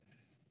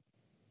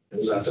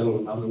as I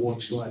told him, I'm the one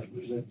that's going to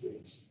present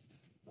this.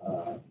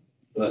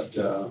 But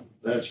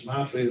that's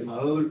my feeling. My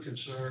other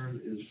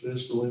concern is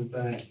fiscal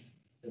impact,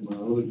 and my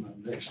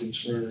next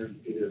concern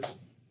is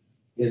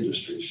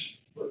industries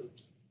in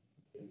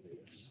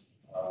this.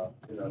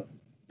 You know,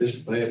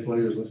 just bad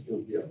players, let's go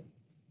get them.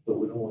 But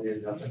we don't want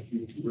to, I think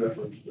you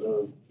referenced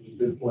a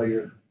good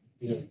player.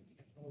 You know,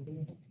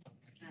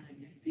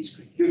 Goose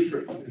Creek.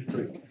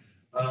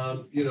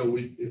 You know,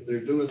 if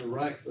they're doing the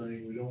right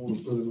thing, we don't want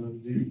to put them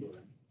undue burden.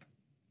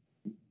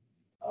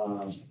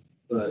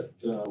 But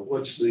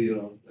what's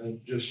the, I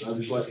just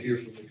like to hear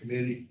from the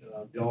committee,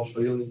 y'all's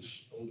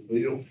feelings on the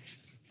bill.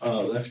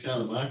 That's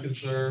kind of my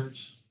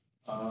concerns.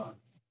 And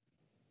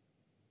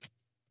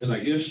I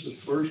guess the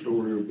first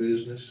order of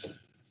business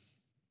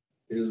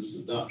is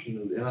adoption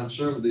of, and I'm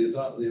certain the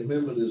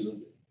amendment is a,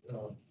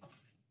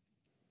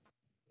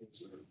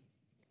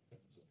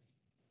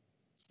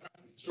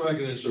 strike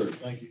and insert.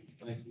 Thank you.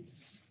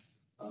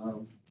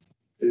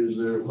 Is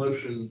there a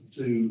motion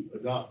to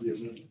adopt the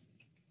amendment?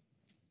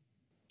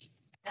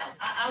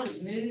 I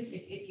would move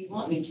if you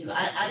want me to.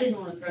 I didn't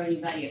want to throw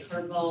anybody a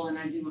curveball, and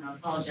I do want to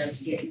apologize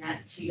for getting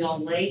that to y'all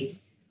late.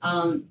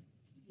 You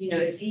know,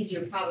 it's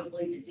easier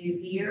probably to do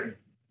here,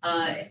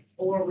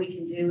 or we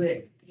can do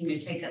it, you know,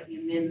 take up the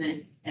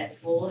amendment at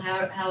full,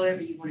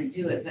 however you want to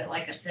do it. But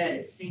like I said,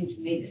 it seemed to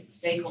me that the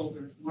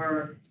stakeholders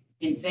were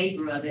in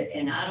favor of it,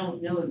 and I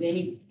don't know of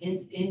any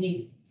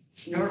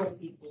NERDL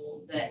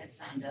people that have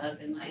signed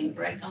up. Am I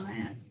incorrect on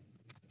that?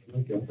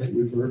 I think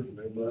we've heard from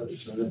everybody.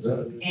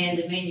 And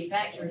the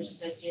Manufacturers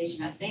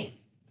Association, I think,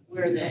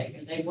 were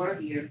they were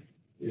here.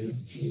 Yeah,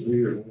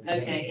 here.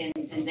 Okay,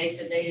 and they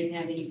said they didn't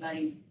have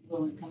anybody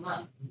willing to come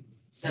up.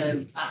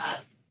 So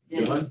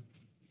John,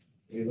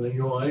 anything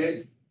you want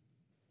to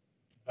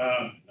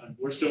add?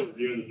 We're still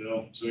reviewing the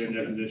bill, so we have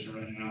no position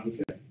right now.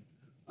 Okay.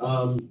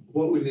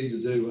 What we need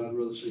to do, I'd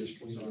rather see us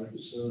clean up the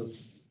stuff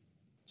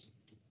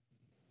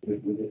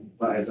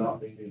by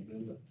adopting the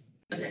amendment.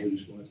 Okay. We're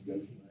just going to go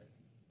from there.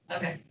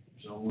 okay.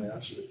 It's the only way I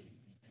see it.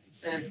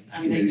 So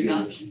I make the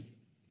adoption.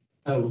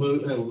 Have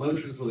a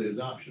motion for the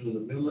adoption of the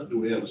amendment. Do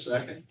we have a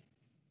second?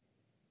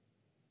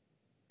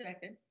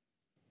 Second.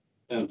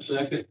 Have a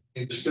second.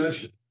 Any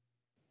discussion?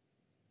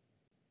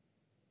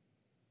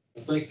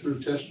 I think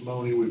through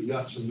testimony, we've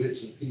got some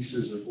bits and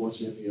pieces of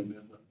what's in the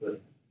amendment,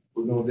 but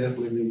we're going to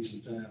definitely need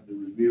some time to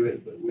review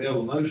it. But we have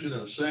a motion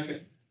and a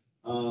second.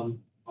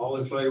 All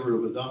in favor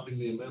of adopting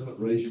the amendment,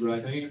 raise your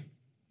right hand.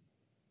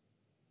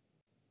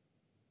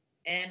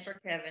 And for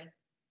Kevin,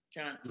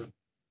 John.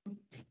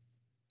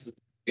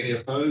 Any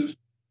opposed?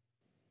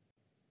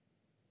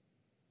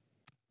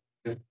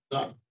 And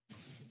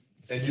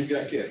you've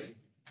got Kevin.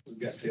 We've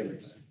got Kevin.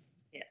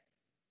 Yeah.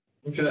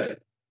 Okay.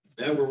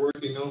 Now we're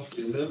working off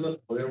the amendment,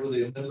 whatever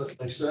the amendment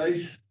may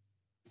say.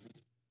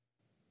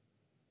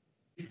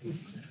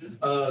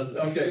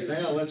 Okay,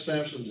 now let's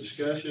have some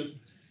discussion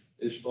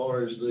as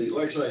far as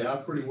like I say,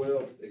 I've pretty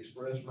well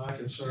expressed my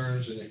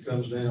concerns, and it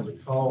comes down to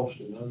cost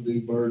and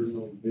undue burden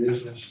on the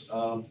business.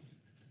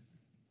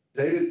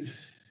 David,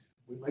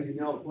 we're making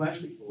y'all a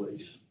plastic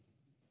police.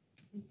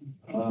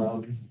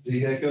 Do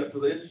you heck up for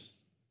this?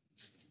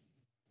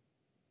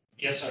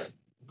 Yes, sir.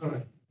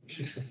 Okay. I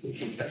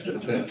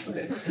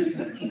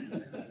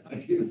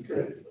give him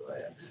credit for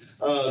that.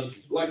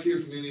 Like to hear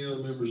from any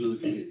other members of the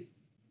committee.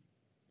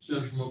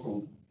 Senator from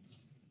Oklahoma.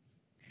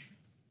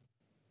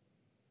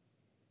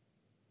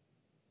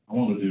 I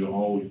want to do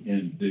all we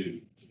can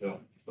do to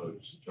help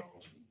folks in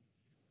Charleston,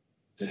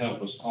 to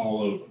help us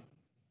all over.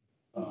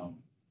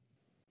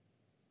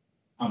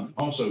 I'm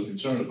also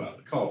concerned about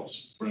the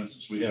cost. For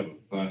instance, we have a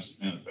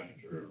plastic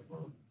manufacturer,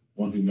 or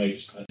one who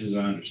makes, as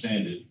I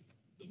understand it,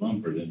 the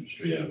Mumford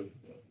industry out of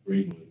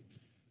Greenwood.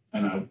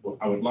 And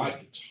I would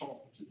like to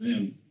talk to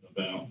them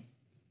about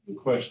the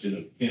question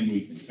of, can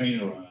we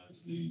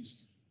containerize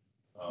these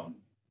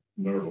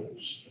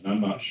nurdles? And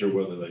I'm not sure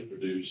whether they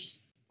produce,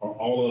 are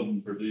all of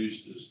them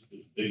produced as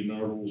big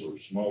nurdles or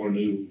smaller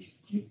nurdles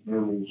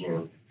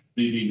or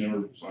BB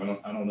nurdles? I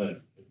don't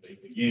know.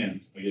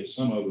 Again, I guess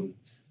some of them,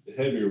 the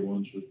heavier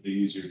ones would be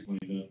easier to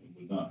clean up and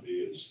would not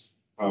be as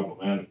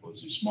problematical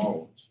as the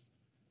small ones.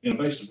 You know,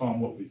 based upon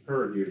what we've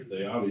heard here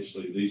today,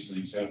 obviously these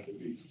things have to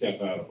be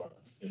kept out of our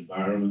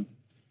environment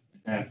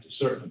and have to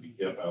certainly be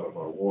kept out of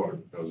our water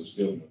because it's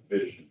dealing with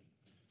fishing.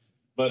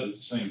 But at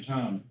the same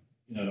time,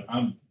 you know,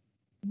 I'm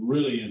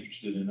really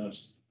interested in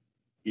us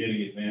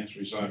getting advanced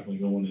recycling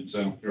going in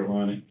South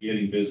Carolina,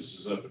 getting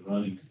businesses up and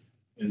running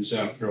in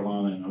South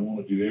Carolina, and I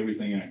want to do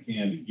everything I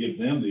can to give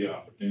them the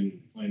opportunity to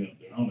clean up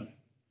their own act.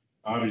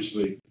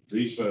 Obviously,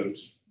 these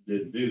folks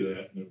didn't do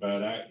that, and they're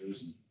bad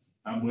actors, and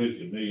I'm with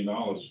you, $1 million.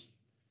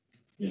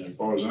 You know, as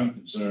far as I'm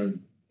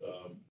concerned,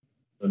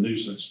 a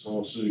nuisance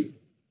lawsuit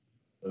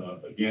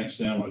against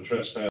them, a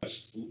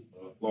trespass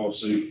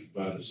lawsuit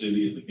by the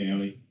city and the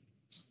county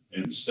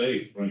and the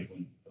state,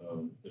 frankly,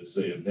 as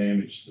they have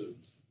damaged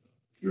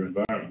your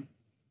environment.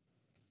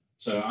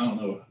 So I don't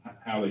know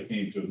how they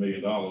came to $1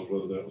 million,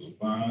 whether that was a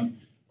fine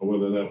or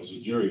whether that was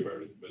a jury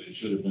verdict, but it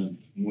should have been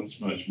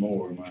much, much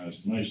more in my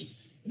estimation.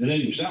 And it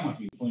didn't even sound like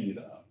you cleaned it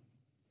up.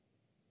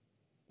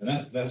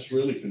 And that's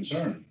really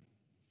concerning.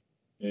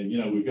 And,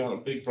 we've got a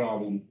big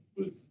problem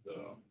with,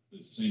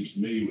 it seems to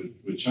me,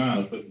 with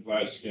China putting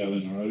plastic out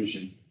in our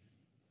ocean.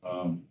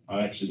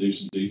 I actually do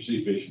some deep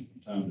sea fishing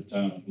from time to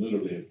time, and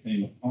literally I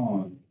came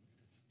upon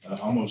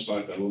almost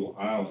like a little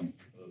island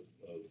of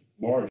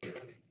larger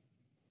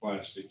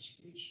plastics,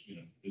 which,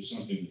 is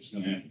something that's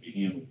going to have to be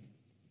handled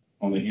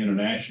on the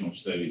international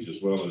stage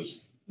as well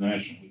as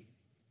nationally.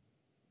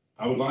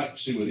 I would like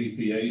to see what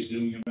EPA is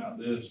doing about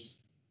this.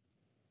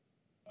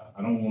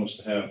 I don't want us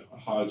to have a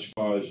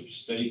hodgepodge of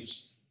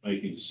states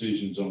making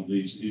decisions on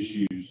these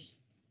issues.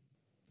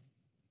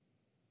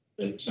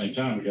 At the same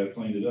time, we got to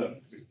clean it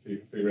up,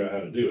 figure out how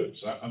to do it.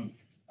 So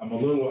I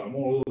want a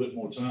little bit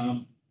more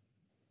time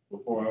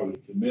before I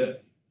would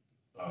commit.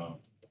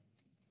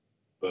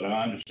 But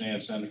I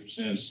understand Senator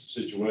Sinn's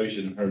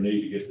situation and her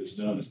need to get this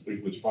done as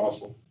quickly as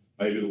possible.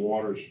 Maybe the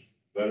water's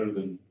better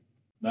than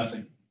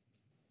nothing.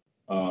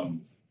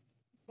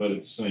 But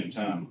at the same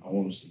time, I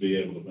want us to be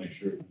able to make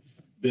sure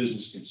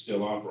business can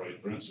still operate.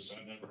 For instance,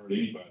 I've never heard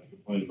anybody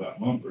complain about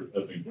Mumford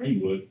up in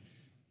Greenwood,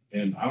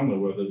 and I don't know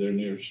whether they're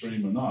near a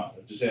stream or not.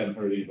 I just haven't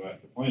heard anybody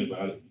complain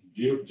about it.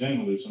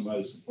 Generally, if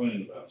somebody's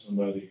complaining about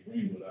somebody in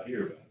Greenwood, I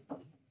hear about it,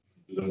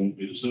 because I won't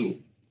be the sewer.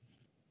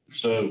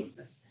 So,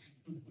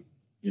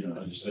 I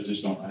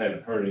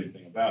haven't heard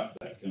anything about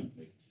that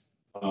company.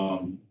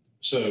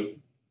 So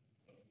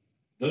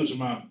those are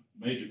my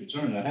major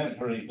concerns. I haven't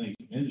heard anything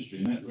from industry,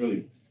 and that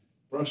really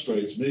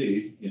frustrates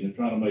me,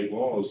 trying to make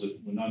laws that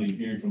we're not even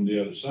hearing from the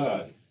other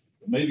side.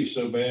 It may be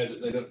so bad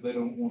that they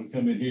don't want to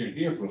come in here and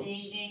hear from us.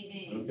 Ding, ding,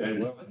 ding. Okay,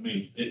 well, it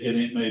may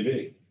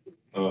be.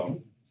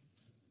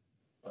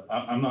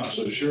 I'm not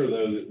so sure,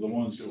 though, that the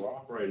ones who are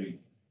operating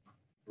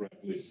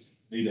correctly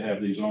need to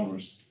have these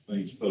onerous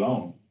things put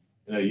on.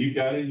 You've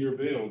got in your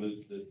bill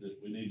that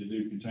we need to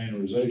do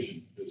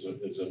containerization as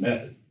a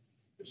method.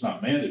 It's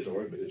not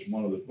mandatory, but it's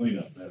one of the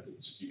cleanup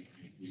methods.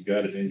 You've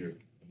got it in your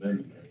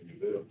amendment there in your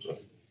bill. So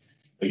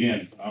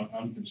again,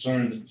 I'm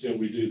concerned until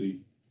we do the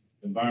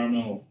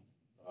environmental.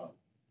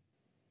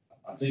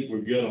 I think we're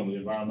good on the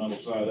environmental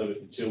side of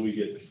it until we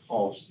get the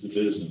cost to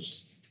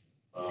business.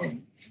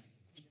 I'm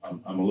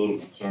a little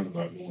concerned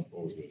about going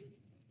forward with it.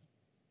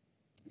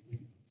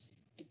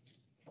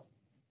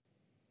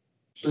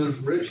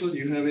 Senator Richland,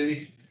 you have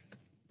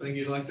anything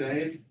you'd like to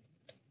add?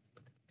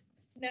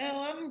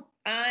 No,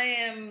 I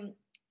am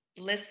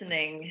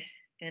listening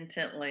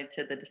intently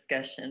to the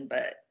discussion,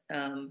 but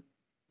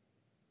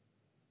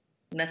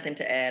nothing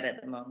to add at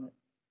the moment.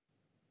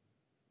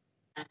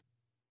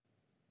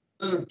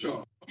 Senator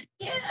Charles.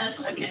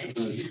 Yes, okay.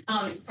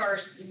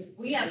 First,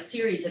 we have a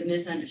series of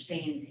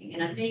misunderstanding,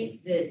 and I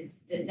think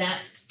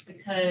that's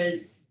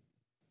because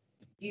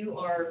you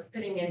are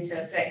putting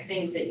into effect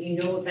things that you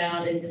know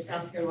about in the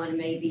South Carolina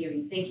maybe, or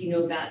you think you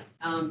know about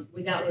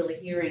without really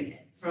hearing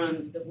it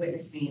from the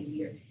witness stand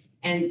here.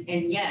 And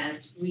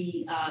yes,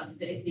 the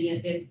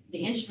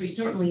industry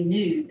certainly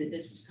knew that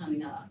this was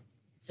coming up.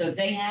 So if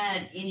they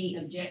had any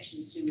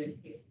objections to it,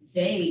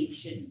 they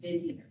should have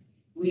been here.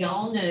 We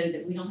all know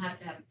that we don't have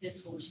to have a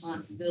fiscal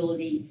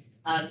responsibility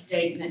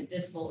statement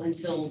fiscal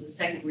until the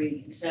second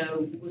reading.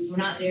 So we're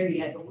not there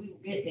yet, but we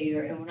will get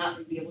there, and we're not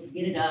going to be able to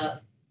get it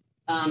up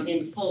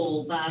in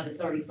full by the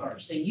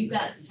 31st. So you've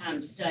got some time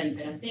to study,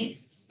 but I think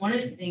one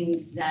of the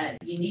things that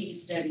you need to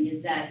study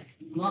is that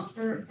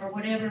Mumford or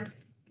whatever,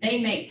 they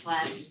make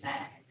plastic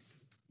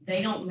bags.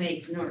 They don't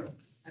make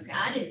nurdles.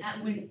 Okay,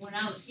 when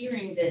I was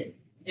hearing that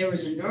there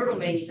was a nurdle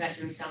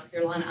manufacturer in South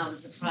Carolina, I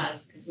was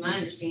surprised, because my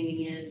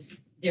understanding is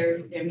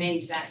they're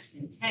manufactured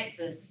in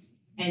Texas,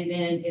 and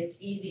then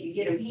it's easy to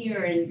get them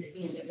here, and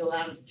they go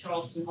out of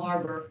Charleston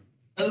Harbor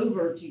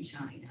over to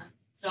China.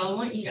 So I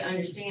want you to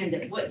understand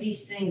that what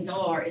these things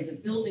are is a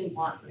building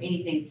block for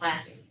anything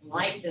plastic,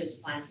 like those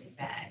plastic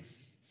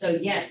bags. So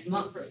yes,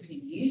 Mumford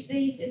could use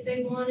these if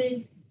they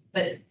wanted,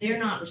 but they're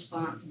not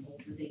responsible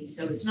for these.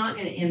 So it's not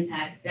going to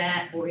impact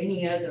that or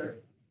any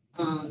other.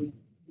 Let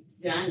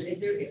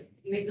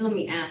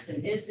me ask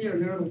them, is there a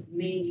nurdle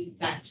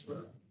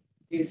manufacturer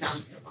in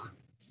South Carolina?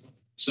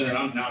 Senator,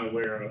 I'm not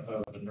aware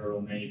of a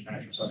nurdle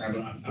manufacturer, so I have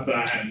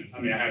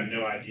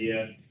no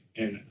idea.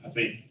 And I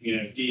think,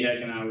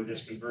 DHEC and I were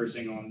just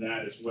conversing on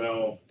that as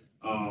well.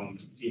 So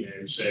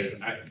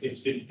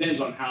it depends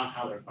on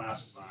how they're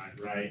classified,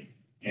 right?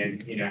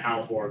 And,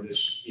 how far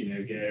this,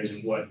 goes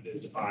and what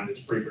is defined as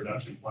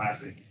pre-production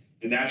plastic.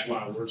 And that's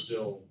why we're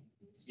still,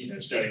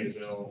 studying the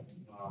bill.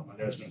 I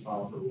know it's been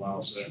followed for a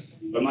while. So,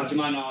 but to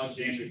my knowledge,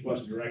 to answer your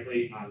question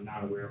directly, I'm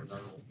not aware of a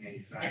nurdle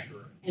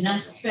manufacturer. And I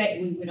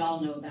suspect we would all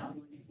know about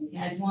one. If we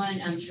had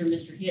one, I'm sure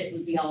Mr. Hitt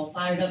would be all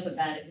fired up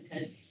about it,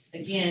 because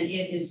again,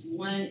 it is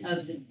one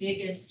of the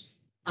biggest,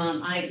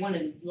 one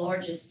of the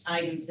largest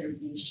items that are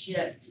being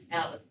shipped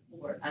out of the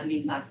port. I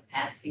mean, by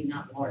capacity,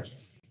 not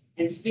largest.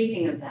 And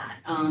speaking of that,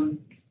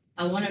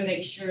 I want to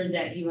make sure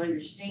that you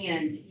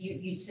understand,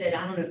 you said,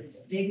 I don't know if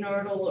it's a big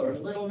nurdle or a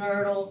little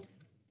nurdle.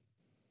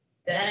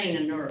 That ain't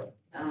a nurdle.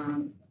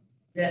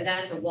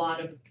 That's a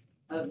wad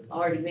of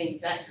already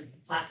manufactured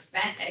plastic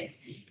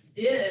bags.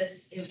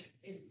 This is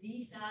the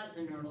size of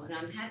a nurdle, and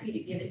I'm happy to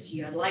give it to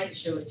you. I'd like to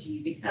show it to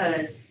you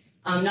because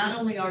not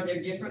only are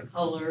there different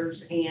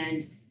colors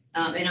and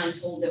I'm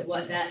told that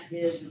what that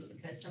is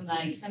because some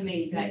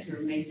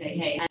manufacturer may say,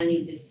 hey, I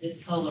need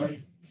this color.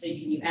 So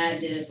can you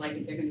add this, like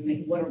if they're going to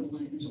make water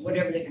balloons or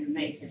whatever they're going to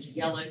make, there's a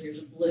yellow,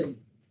 there's a blue.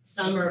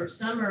 Some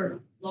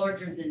are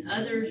larger than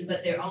others,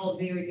 but they're all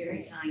very,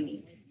 very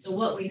tiny. So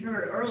what we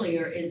heard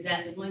earlier is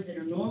that the ones that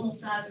are normal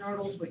size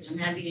nurdles, which I'm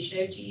happy to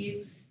show to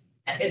you,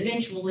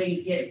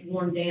 eventually get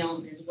worn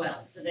down as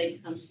well. So they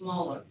become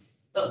smaller.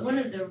 But one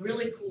of the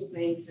really cool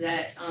things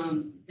that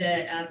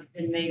I've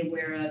been made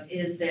aware of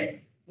is that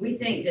we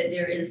think that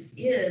there is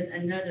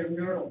another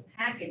nurdle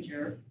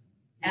packager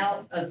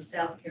out of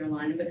South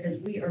Carolina because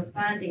we are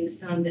finding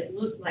some that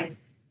look like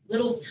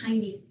little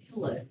tiny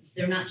pillows.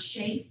 They're not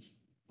shaped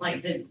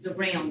like the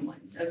round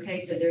ones, okay?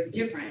 So they're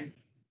different.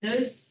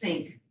 Those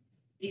sink,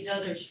 these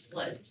others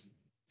float.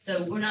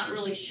 So we're not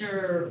really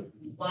sure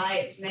why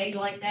it's made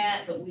like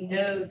that, but we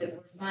know that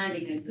we're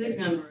finding a good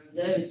number of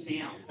those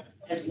now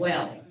as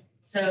well.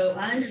 So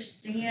I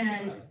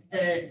understand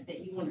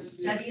that you want to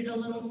study it a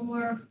little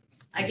more.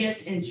 I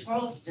guess in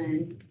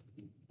Charleston,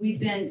 we've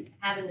been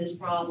having this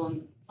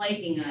problem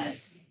plaguing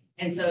us.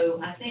 And so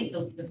I think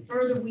the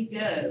further we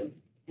go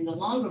and the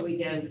longer we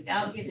go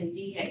without giving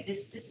DHEC,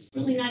 this is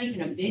really not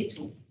even a big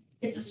tool.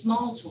 It's a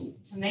small tool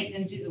to make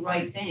them do the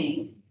right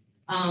thing.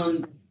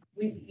 The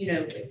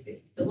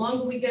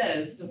longer we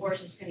go, the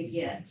worse it's going to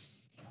get.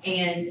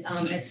 And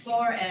as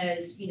far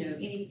as,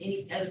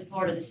 any other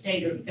part of the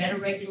state or better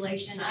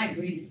regulation, I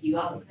agree with you.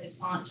 I will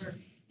co-sponsor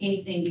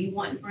anything you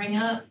want to bring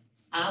up.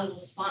 I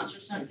will sponsor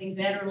something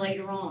better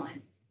later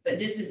on. But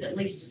this is at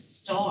least a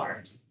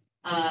start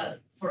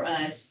for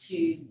us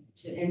to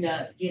end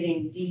up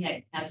getting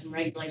DHEC to have some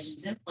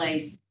regulations in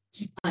place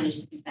to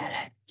punish these bad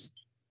actors.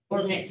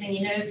 Or next thing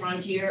you know,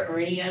 Frontier or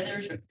any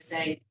others are going to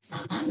say, it's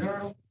not my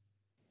nurdle.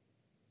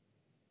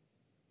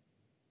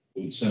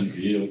 We'll send to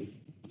you.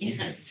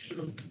 Yes.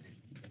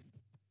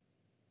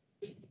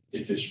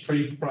 If it's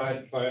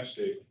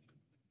pre-plastic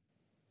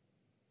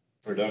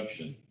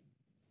production,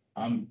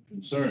 I'm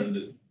concerned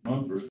that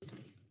Mumford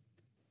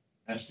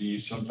has to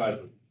use some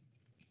type of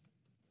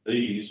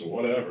these or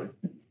whatever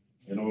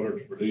in order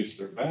to produce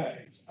their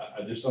bags.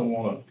 I just don't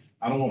want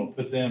to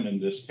put them in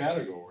this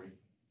category,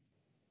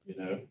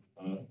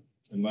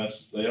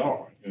 unless they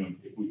are.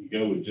 If we could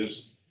go with if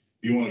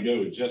you want to go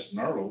with just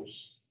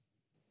nurdles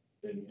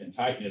and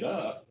tighten it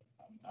up,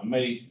 I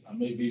may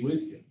be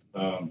with you.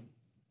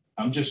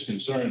 I'm just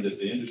concerned that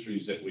the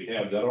industries that we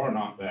have that are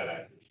not bad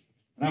actors,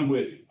 and I'm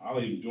with you.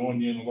 I'll even join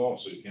you in a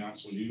lawsuit,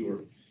 counsel.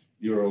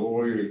 You're a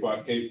lawyer. You're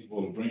quite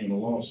capable of bringing a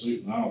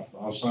lawsuit, and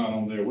I'll sign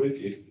on there with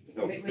you.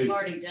 We've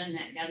already done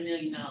that. Got $1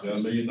 million. Got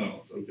 $1 million.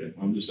 Okay.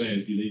 I'm just saying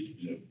if you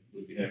need,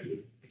 we'd be happy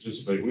to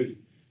participate with you.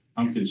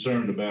 I'm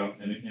concerned about,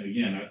 and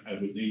again, I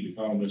would need to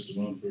call Mr.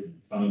 Mumford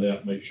and find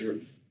out, make sure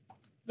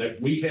that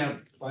we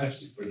have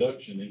plastic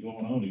production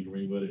going on in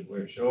Greenwood and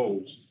Ware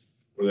Shoals,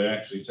 where they're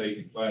actually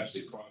taking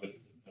plastic product.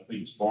 I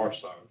think it's bar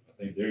stock. I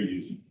think they're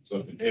using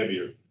something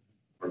heavier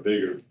or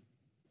bigger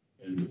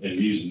and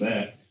using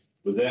that.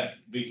 Would that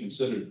be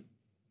considered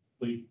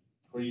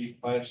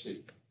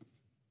pre-plastic?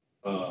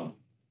 Yeah,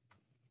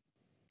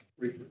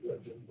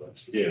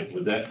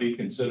 would that be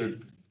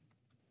considered?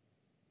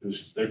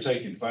 Because they're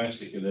taking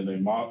plastic and then they're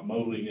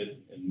molding it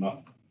and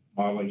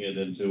modeling it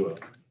into a.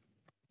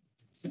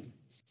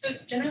 So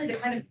generally the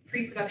kind of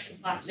pre-production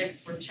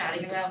plastics we're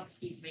chatting about,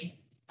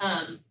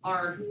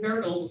 are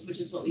nurdles, which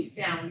is what we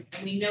found.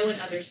 And we know in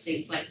other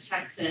states like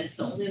Texas,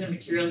 the only other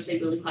materials they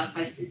really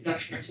classify as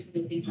pre-production are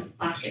typically things like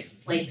plastic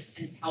flakes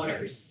and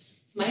powders.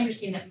 It's my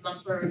understanding that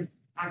Mumford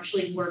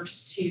actually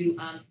works to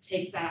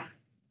take back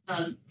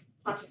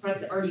plastic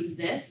products that already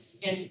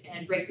exist and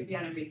break them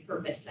down and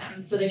repurpose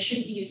them. So they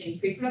shouldn't be using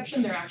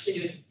pre-production. They're actually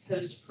doing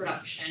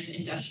post-production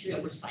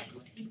industrial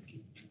recycling.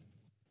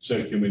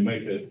 So can we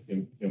make it,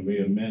 can we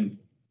amend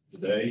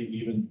today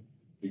even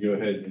to go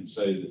ahead and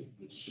say that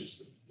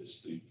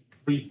it's the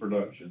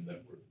pre-production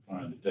that we're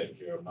trying to take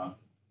care of, not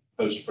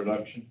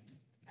post-production?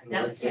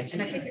 That's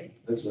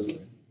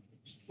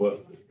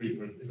What, pre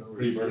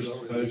versus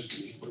post?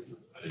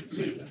 I didn't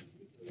see that.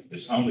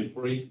 It's only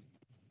pre?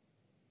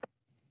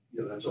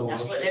 Yeah, that's all.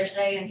 what they're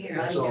saying here.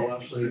 That's all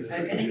I'm saying.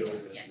 Okay.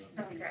 Yes,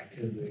 that's correct.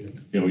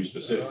 Can we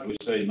specifically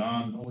say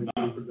Only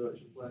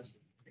production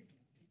plastic.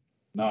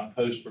 not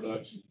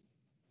post-production?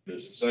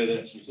 Does it say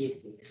that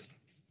specifically?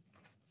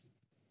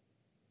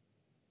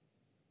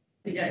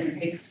 It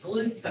doesn't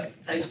exclude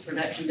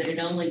post-production, but it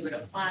only would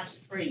apply to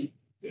pre.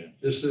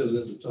 Just says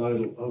in the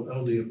title,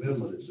 on the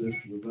amendment, it says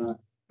to provide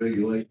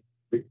regulation.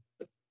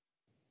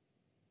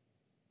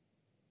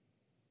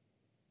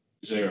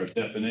 Is there a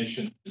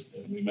definition?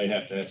 We may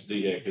have to ask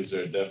DHEC, is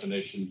there a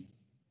definition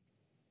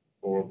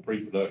for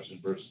pre-production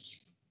versus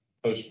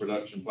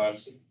post-production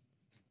plastic?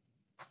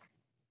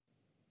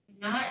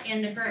 Not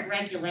in the current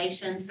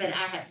regulations, but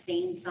I have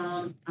seen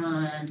some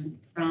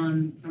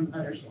from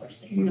other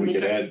sources.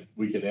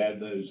 We could add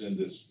those in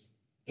this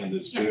Yeah,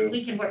 bill.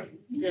 we can work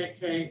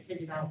to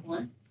develop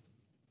one.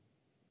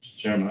 Mr.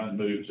 Chairman, I'd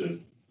move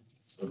to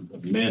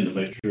amend to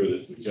make sure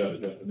that we've got a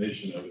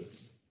definition of it.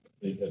 I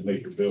think that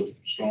make her bill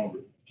stronger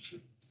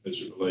as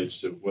it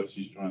relates to what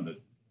she's trying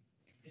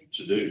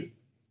to do.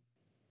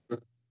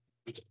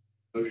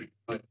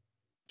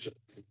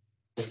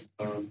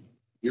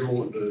 You're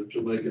wanting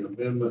to make an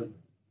amendment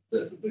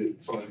that would be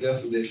for a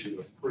definition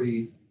of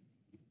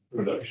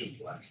pre-production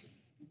plastic.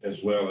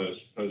 As well as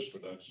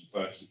post-production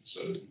plastic,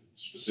 so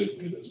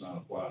specifically does not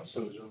apply.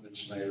 So it's on the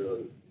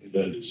scenario. It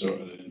doesn't, so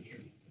other than.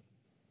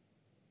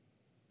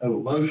 Have a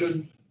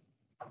motion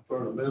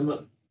for an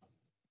amendment?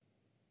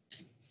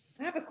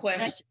 I have a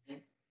question.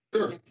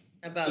 Sure.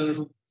 About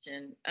Jennifer?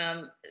 production.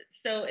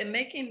 So in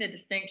making the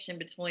distinction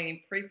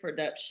between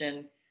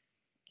pre-production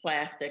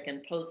plastic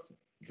and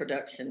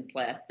post-production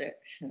plastic,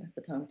 that's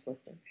a tongue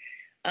twister.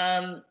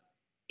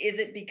 Is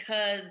it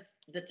because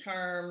the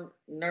term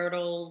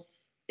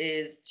nurdles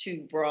is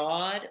too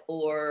broad,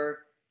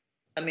 or,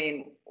 I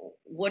mean,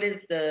 what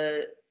is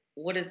the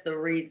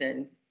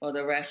reason or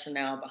the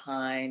rationale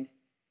behind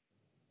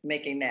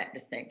making that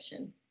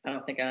distinction? I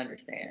don't think I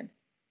understand.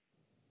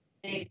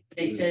 They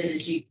said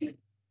is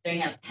they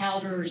have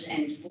powders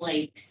and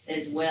flakes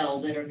as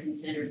well that are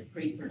considered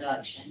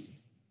pre-production.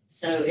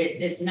 So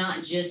it's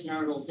not just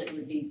nurdles that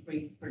would be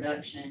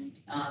pre-production.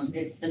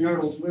 It's the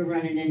nurdles we're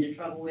running into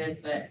trouble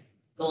with, but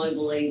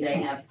globally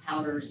they have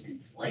powders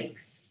and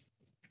flakes.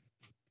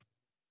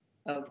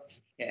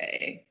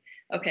 Okay.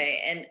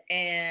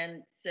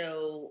 And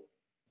so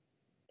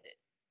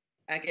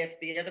I guess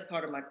the other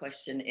part of my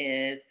question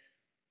is,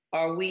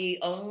 are we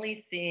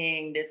only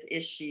seeing this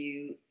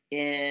issue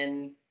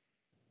in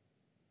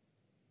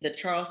the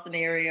Charleston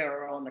area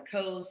or on the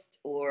coast,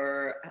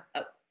 or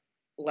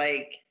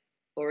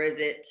or is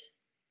it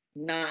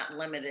not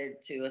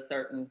limited to a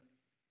certain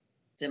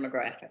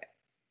demographic?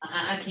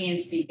 I can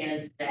speak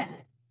as to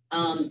that.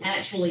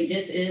 Actually,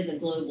 this is a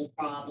global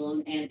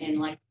problem, and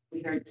like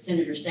we heard the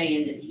senator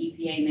saying that the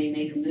EPA may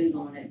make a move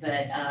on it,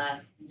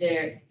 but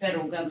their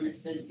federal government's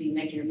supposed to be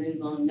making a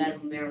move on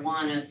medical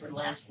marijuana for the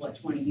last,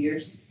 20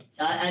 years.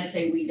 So I'd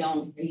say we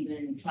don't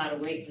even try to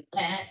wait for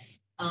that.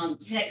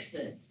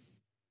 Texas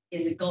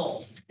in the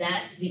Gulf,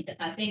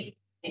 I think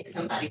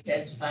somebody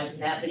testified to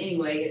that, but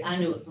anyway, I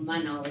know it from my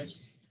knowledge,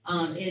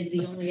 is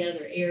the only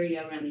other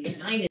area around the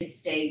United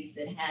States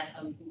that has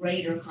a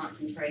greater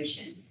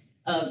concentration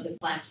of the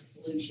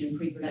plastic pollution,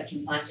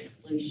 pre-production plastic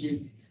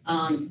pollution,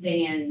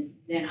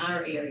 than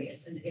our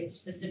areas,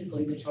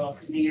 specifically the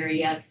Charleston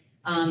area.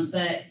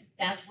 But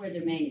that's where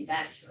they're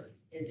manufactured.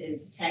 It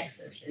is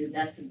Texas.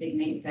 That's the big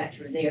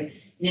manufacturer there.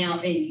 Now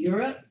in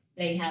Europe,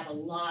 they have a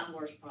lot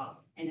worse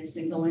problem, and it's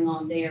been going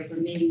on there for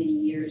many, many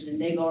years.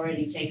 And they've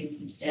already taken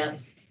some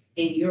steps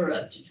in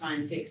Europe to try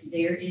and fix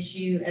their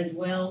issue as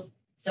well.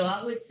 So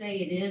I would say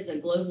it is a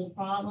global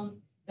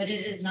problem, but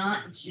it is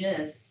not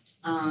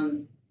just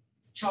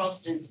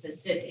Charleston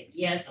specific.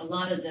 Yes, a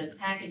lot of the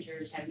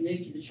packagers have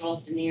moved to the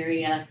Charleston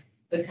area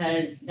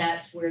because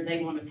that's where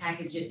they want to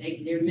package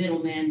it. They're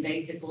middlemen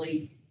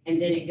basically,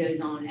 and then it goes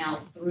on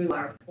out through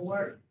our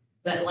port.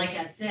 But like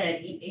I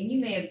said, and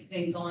you may have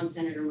been gone,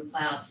 Senator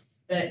McLeod,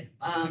 but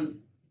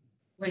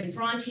when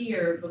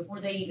Frontier, before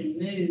they even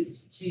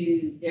moved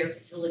to their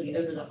facility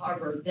over the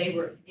harbor, they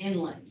were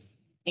inland.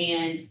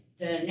 And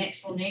the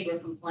next door neighbor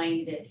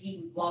complained that he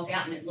would walk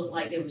out and it looked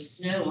like there was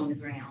snow on the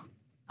ground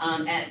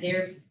at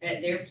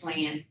their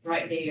plant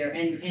right there.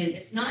 And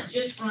it's not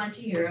just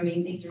Frontier. I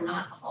mean, these are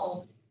not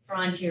all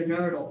Frontier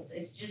nurdles.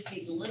 It's just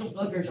these little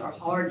boogers are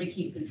hard to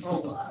keep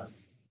control of.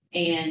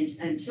 And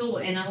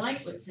I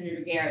like what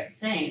Senator Garrett's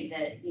saying,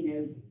 that,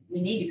 we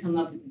need to come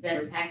up with a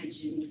better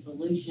packaging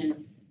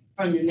solution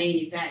from the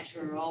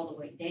manufacturer all the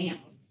way down.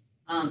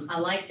 I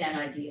like that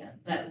idea,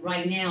 but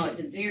right now, at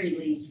the very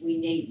least, we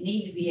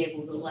need to be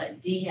able to let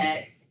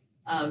DHEC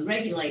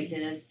regulate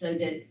this so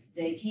that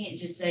they can't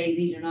just say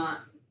these are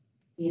not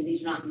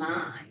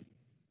mine,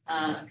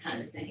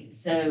 kind of thing.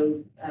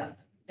 So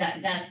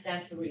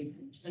that's the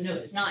reason. So no,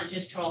 it's not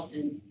just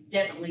Charleston.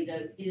 Definitely,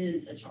 though,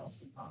 is a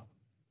Charleston problem.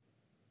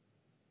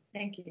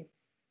 Thank you.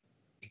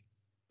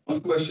 One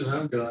question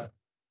I've got: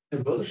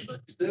 have other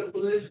states dealt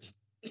with this?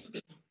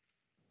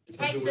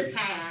 Texas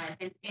has,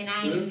 and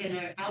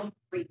I'll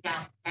reach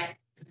out to Texas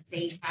and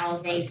see how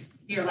they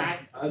feel like.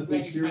 I'd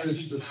be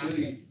curious to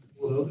see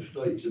what other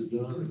states have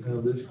done and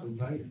how this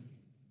compares.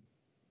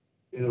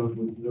 We don't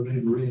need to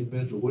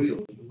reinvent the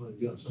wheel. Somebody's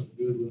got something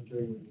good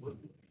right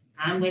there.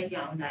 I'm with you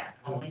on that.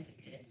 Always a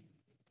good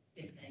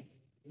thing.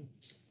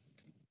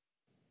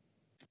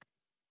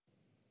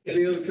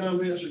 Any other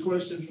comments or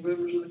questions from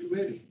members of the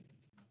committee?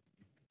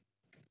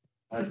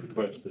 I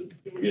requested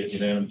that we get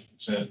unanimous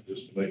consent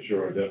just to make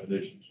sure our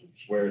definitions are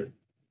square.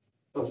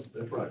 Oh,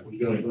 that's right. We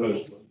got a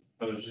motion.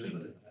 Post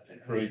and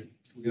pre.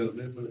 We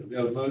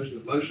got a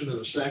motion and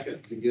a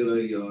second to get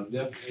a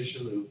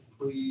definition of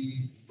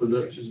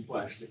pre-production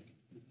plastic,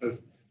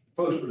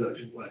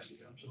 post-production plastic.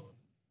 I'm sorry.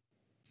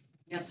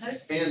 Now,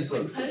 And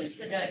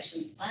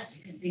post-production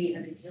plastic could be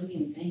a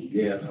gazillion things.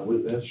 Yeah,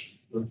 that's.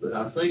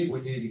 I think we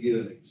need to get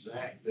an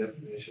exact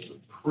definition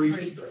of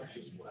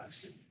pre-production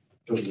plastic,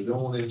 because we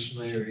don't want to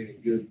ensnare any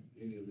of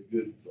the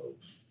good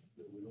folks.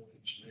 that we don't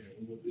ensnare.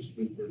 We want this to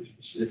be pretty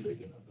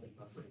specific, and I think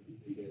my friend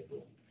would be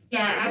able.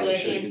 Yeah, I would,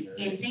 Shaking their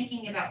in head.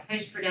 thinking about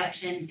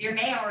post-production, there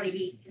may already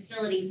be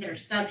facilities that are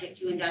subject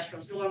to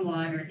industrial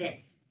stormwater that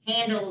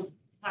handle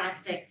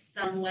plastics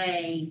some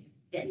way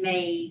that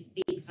may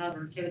be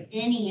covered. So if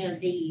any of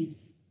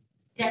these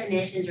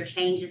definitions or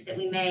changes that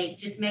we make,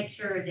 just make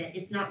sure that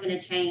it's not gonna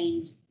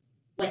change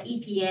what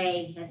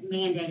EPA has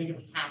mandated that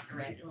we have to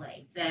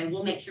regulate. So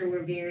we'll make sure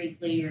we're very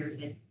clear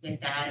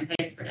with that in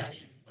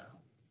post-production as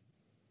well.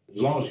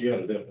 As long as you got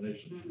a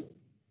definition,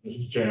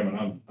 Mr.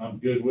 Chairman, I'm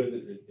good with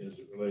it as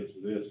it relates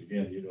to this.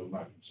 Again, you know,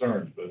 my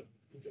concerns, but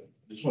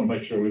I just want to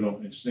make sure we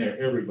don't ensnare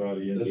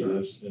everybody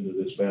into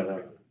this bad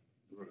actor.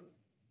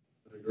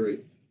 I agree.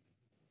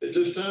 At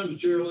this time, the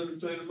chair will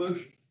entertain a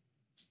motion.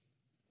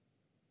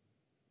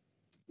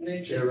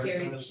 Move Chair to carry.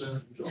 recognizes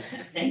Senator Jones.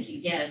 Thank you,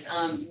 yes,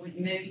 would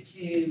move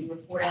to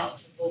report out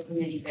to full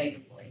committee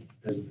favorably,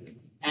 As amended.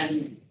 as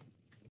amended.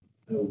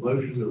 Have a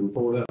motion to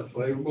report out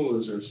favorable.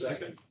 Is there a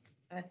second?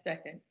 I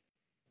second.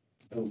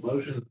 Have a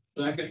motion, and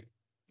a second.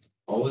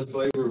 All in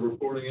favor of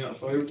reporting out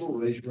favorable,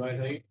 raise your right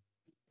hand.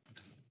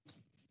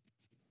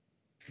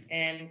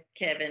 And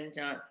Kevin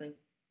Johnson.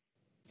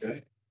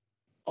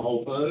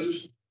 All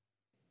opposed?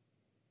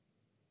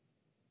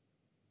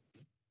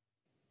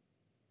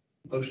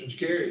 Motion's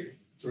carried,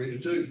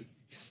 3-2.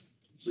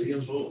 See you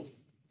in full.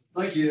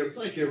 Thank you,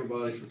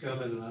 everybody for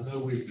coming, and I know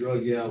we've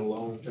drug you out a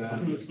long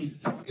time.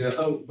 Yeah,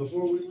 oh,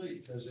 before we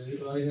leave, has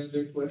anybody had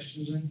their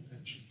questions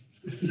answered?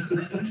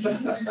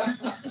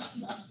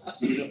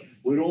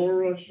 We don't want to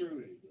rush through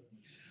it.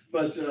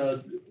 But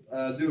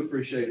I do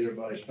appreciate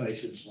everybody's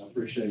patience, and I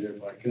appreciate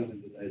everybody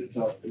coming today to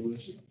talk to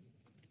us.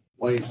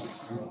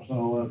 Wayne's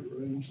all out of the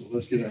room, so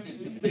let's get out.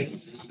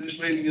 This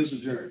meeting is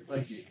adjourned.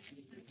 Thank you.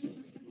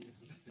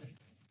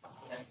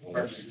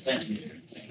 Perfect, thank you.